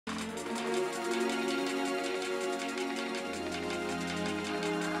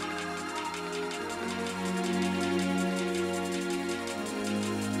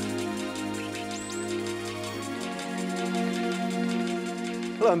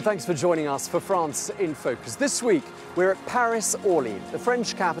Hello and thanks for joining us for France in Focus. This week we're at Paris Orly, the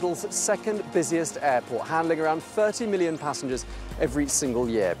French capital's second busiest airport, handling around 30 million passengers every single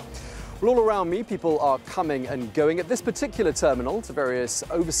year. Well, all around me, people are coming and going at this particular terminal to various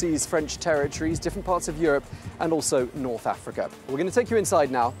overseas French territories, different parts of Europe and also North Africa. We're going to take you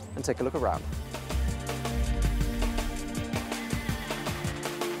inside now and take a look around.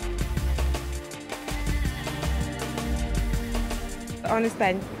 En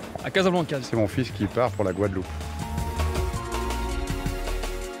Espagne. À Casablanca. C'est mon fils qui part pour la Guadeloupe.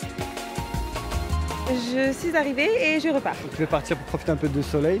 Je suis arrivée et je repars. Je vais partir pour profiter un peu de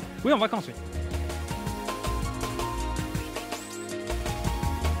soleil. Oui, en vacances, oui.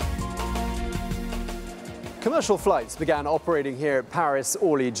 Commercial flights began operating here at Paris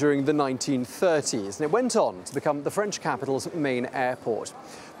Orly during the 1930s, and it went on to become the French capital's main airport.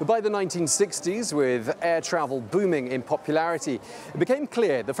 But by the 1960s, with air travel booming in popularity, it became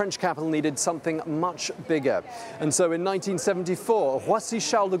clear the French capital needed something much bigger. And so in 1974, Paris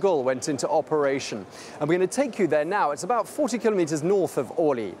Charles de Gaulle went into operation. And we're going to take you there now. It's about 40 kilometers north of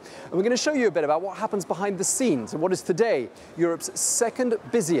Orly. And we're going to show you a bit about what happens behind the scenes and what is today Europe's second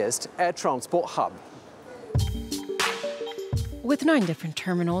busiest air transport hub. With 9 different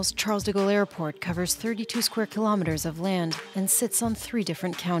terminals, Charles de Gaulle Airport covers 32 square kilometers of land and sits on 3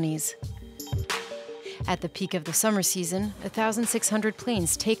 different counties. At the peak of the summer season, 1,600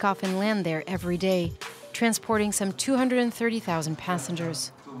 planes take off and land there every day, transporting some 230,000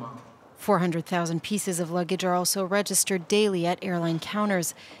 passengers. 400,000 pieces of luggage are also registered daily at airline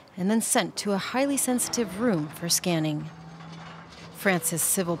counters and then sent to a highly sensitive room for scanning. France's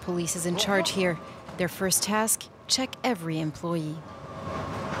civil police is in charge here. Their first task: check every employee.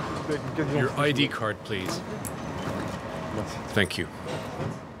 Your ID card, please. Thank you.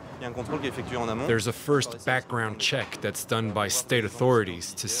 There's a first background check that's done by state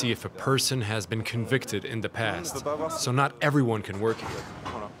authorities to see if a person has been convicted in the past. So not everyone can work here.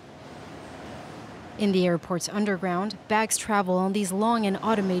 In the airport's underground, bags travel on these long and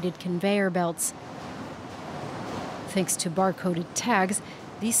automated conveyor belts. Thanks to barcoded tags,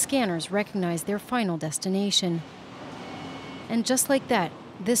 these scanners recognize their final destination. And just like that,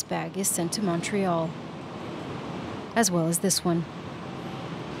 this bag is sent to Montreal, as well as this one.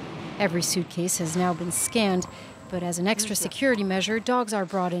 Every suitcase has now been scanned, but as an extra security measure, dogs are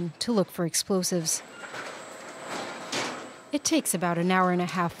brought in to look for explosives. It takes about an hour and a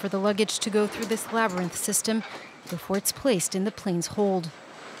half for the luggage to go through this labyrinth system before it's placed in the plane's hold.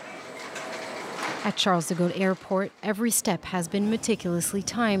 At Charles de Gaulle Airport, every step has been meticulously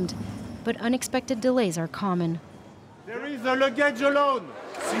timed, but unexpected delays are common. There is a luggage alone.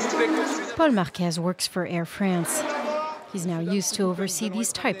 Paul Marquez works for Air France. He's now used to oversee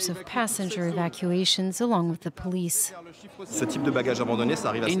these types of passenger evacuations along with the police.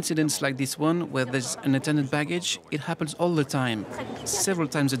 Incidents like this one, where there's unattended baggage, it happens all the time, several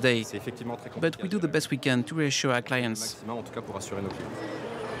times a day. But we do the best we can to reassure our clients.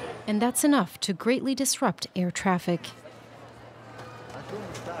 And that's enough to greatly disrupt air traffic.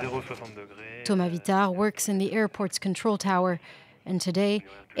 Thomas Vittard works in the airport's control tower, and today,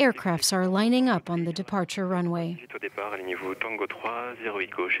 aircrafts are lining up on the departure runway.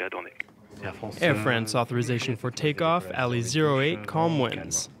 Air France authorization for takeoff, alley 08, calm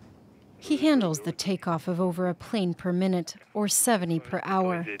winds. He handles the takeoff of over a plane per minute, or 70 per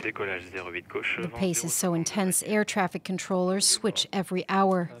hour. The pace is so intense, air traffic controllers switch every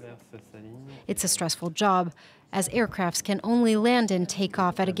hour. It's a stressful job, as aircrafts can only land and take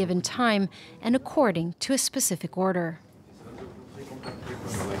off at a given time and according to a specific order.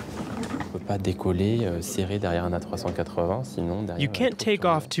 You can't take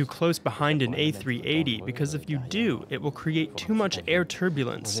off too close behind an A380 because if you do, it will create too much air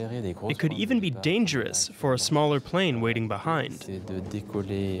turbulence. It could even be dangerous for a smaller plane waiting behind.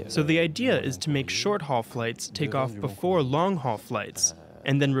 So the idea is to make short-haul flights take off before long-haul flights,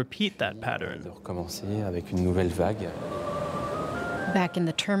 and then repeat that pattern. Back in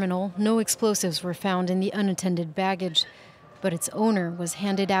the terminal, no explosives were found in the unattended baggage, but its owner was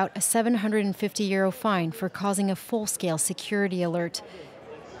handed out a €750 fine for causing a full-scale security alert.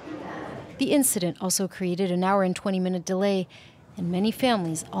 The incident also created an hour and 20-minute delay, and many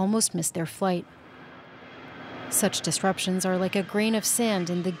families almost missed their flight. Such disruptions are like a grain of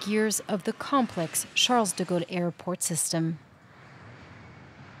sand in the gears of the complex Charles de Gaulle airport system.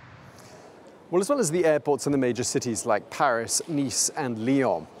 Well, as well as the airports in the major cities like Paris, Nice and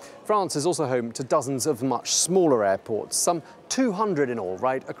Lyon, France is also home to dozens of much smaller airports, some 200 in all,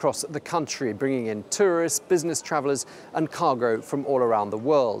 right across the country, bringing in tourists, business travellers and cargo from all around the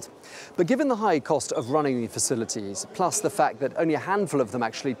world. But given the high cost of running the facilities, plus the fact that only a handful of them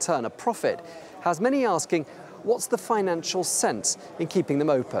actually turn a profit, has many asking, what's the financial sense in keeping them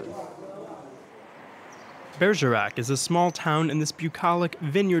open? Bergerac is a small town in this bucolic,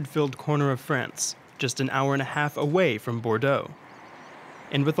 vineyard-filled corner of France, just an hour and a half away from Bordeaux.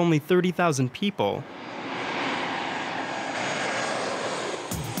 And with only 30,000 people,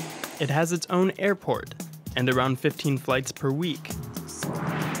 it has its own airport and around 15 flights per week.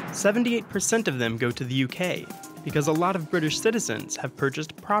 78% of them go to the UK because a lot of British citizens have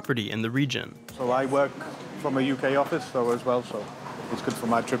purchased property in the region. So I work from a UK office as well, so it's good for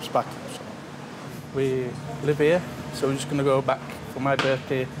my trips back. So. We live here, so we're just going to go back for my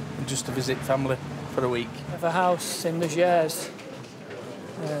birthday and just to visit family for a week. I have a house in Megers,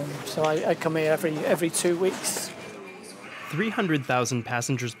 so I come here every 2 weeks. 300,000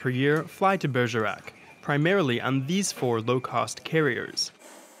 passengers per year fly to Bergerac, primarily on these 4 low-cost carriers.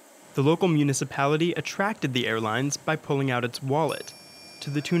 The local municipality attracted the airlines by pulling out its wallet, to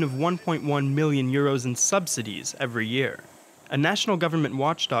the tune of 1.1 million euros in subsidies every year. A national government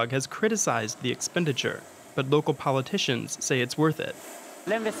watchdog has criticized the expenditure, but local politicians say it's worth it.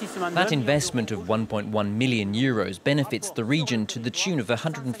 That investment of 1.1 million euros benefits the region to the tune of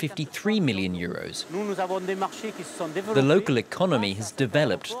 153 million euros. The local economy has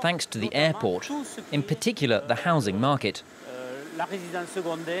developed thanks to the airport, in particular the housing market.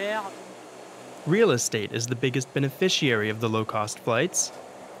 Real estate is the biggest beneficiary of the low-cost flights.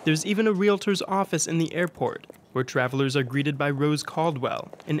 There's even a realtor's office in the airport, where travelers are greeted by Rose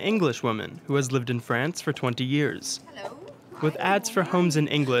Caldwell, an Englishwoman who has lived in France for 20 years. Hello. With ads for homes in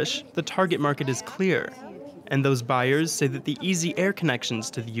English, the target market is clear, and those buyers say that the easy air connections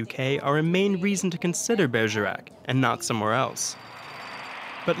to the UK are a main reason to consider Bergerac and not somewhere else.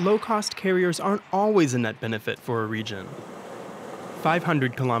 But low-cost carriers aren't always a net benefit for a region.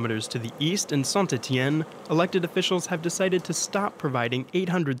 500 kilometers to the east in Saint-Étienne, elected officials have decided to stop providing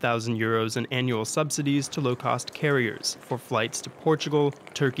 800,000 euros in annual subsidies to low-cost carriers for flights to Portugal,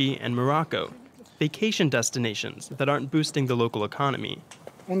 Turkey, and Morocco, vacation destinations that aren't boosting the local economy.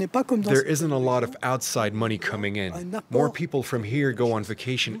 There isn't a lot of outside money coming in. More people from here go on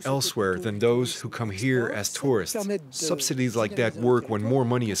vacation elsewhere than those who come here as tourists. Subsidies like that work when more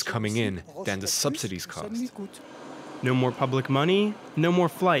money is coming in than the subsidies cost. No more public money, no more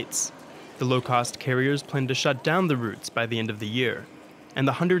flights. The low-cost carriers plan to shut down the routes by the end of the year, and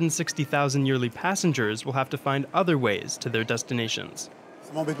the 160,000 yearly passengers will have to find other ways to their destinations.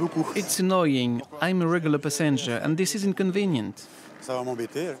 It's annoying. I'm a regular passenger, and this is inconvenient.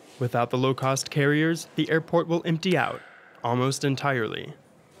 Without the low-cost carriers, the airport will empty out, almost entirely.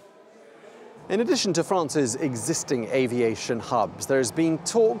 In addition to France's existing aviation hubs, there's been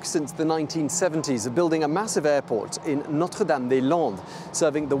talk since the 1970s of building a massive airport in Notre-Dame-des-Landes,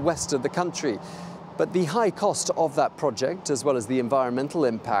 serving the west of the country. But the high cost of that project, as well as the environmental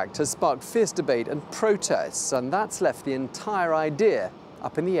impact, has sparked fierce debate and protests, and that's left the entire idea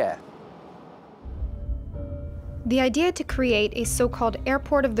up in the air. The idea to create a so-called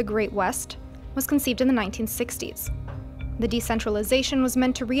Airport of the Great West was conceived in the 1960s. The decentralization was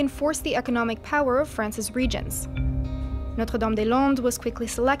meant to reinforce the economic power of France's regions. Notre-Dame-des-Landes was quickly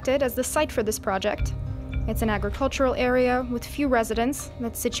selected as the site for this project. It's an agricultural area with few residents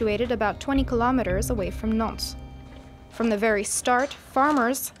that's situated about 20 kilometers away from Nantes. From the very start,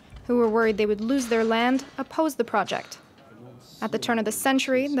 farmers, who were worried they would lose their land, opposed the project. At the turn of the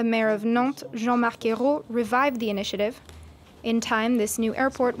century, the mayor of Nantes, Jean-Marc Ayrault, revived the initiative. In time, this new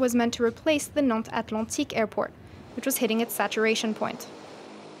airport was meant to replace the Nantes Atlantique Airport, which was hitting its saturation point.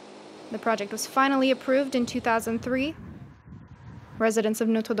 The project was finally approved in 2003. Residents of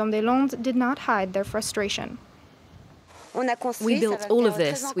Notre-Dame-des-Landes did not hide their frustration. We built all of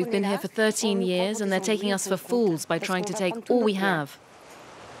this. We've been here for 13 years, and they're taking us for fools by trying to take all we have.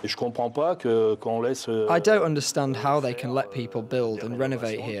 I don't understand how they can let people build and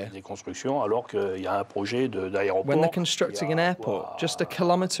renovate here when they're constructing an airport just a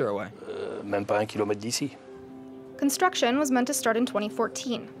kilometre away. Construction was meant to start in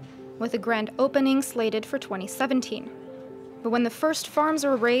 2014, with a grand opening slated for 2017. But when the first farms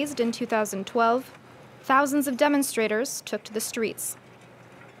were raised in 2012, thousands of demonstrators took to the streets.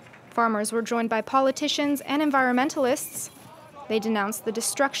 Farmers were joined by politicians and environmentalists. They denounced the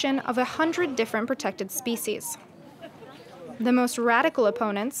destruction of 100 different protected species. The most radical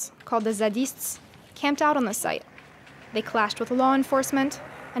opponents, called the zadistes, camped out on the site. They clashed with law enforcement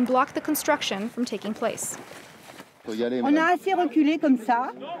and blocked the construction from taking place. On a assez reculé comme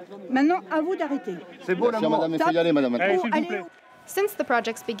ça. Maintenant, à vous d'arrêter. C'est beau, madame, il faut y aller, madame. Since the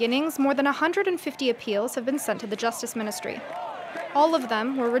project's beginnings, more than 150 appeals have been sent to the Justice Ministry. All of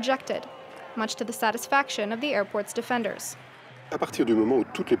them were rejected, much to the satisfaction of the airport's defenders.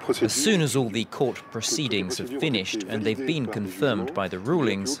 As soon as all the court proceedings have finished and they've been confirmed by the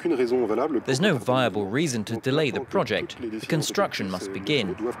rulings, there's no viable reason to delay the project. The construction must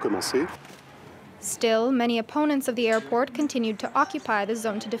begin. Still, many opponents of the airport continued to occupy the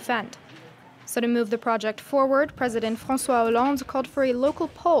zone to defend. So to move the project forward, President François Hollande called for a local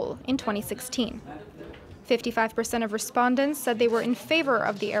poll in 2016. 55% of respondents said they were in favor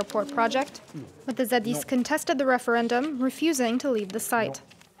of the airport project, but the Zadistes contested the referendum, refusing to leave the site.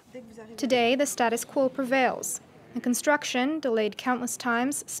 Today, the status quo prevails. The construction, delayed countless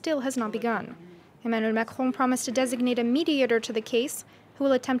times, still has not begun. Emmanuel Macron promised to designate a mediator to the case who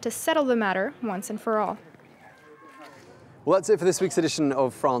will attempt to settle the matter once and for all. Well, that's it for this week's edition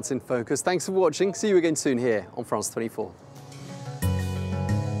of France in Focus. Thanks for watching. See you again soon here on France 24.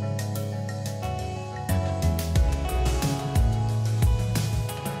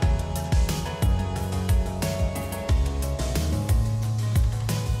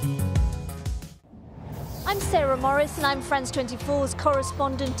 I'm Sarah Morris and I'm France 24's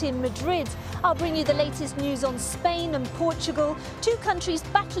correspondent in Madrid. I'll bring you the latest news on Spain and Portugal, two countries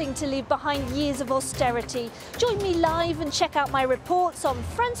battling to leave behind years of austerity. Join me live and check out my reports on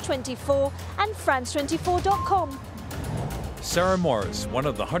France 24 and France24.com. Sarah Morris, one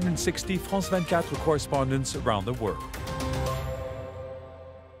of the 160 France 24 correspondents around the world.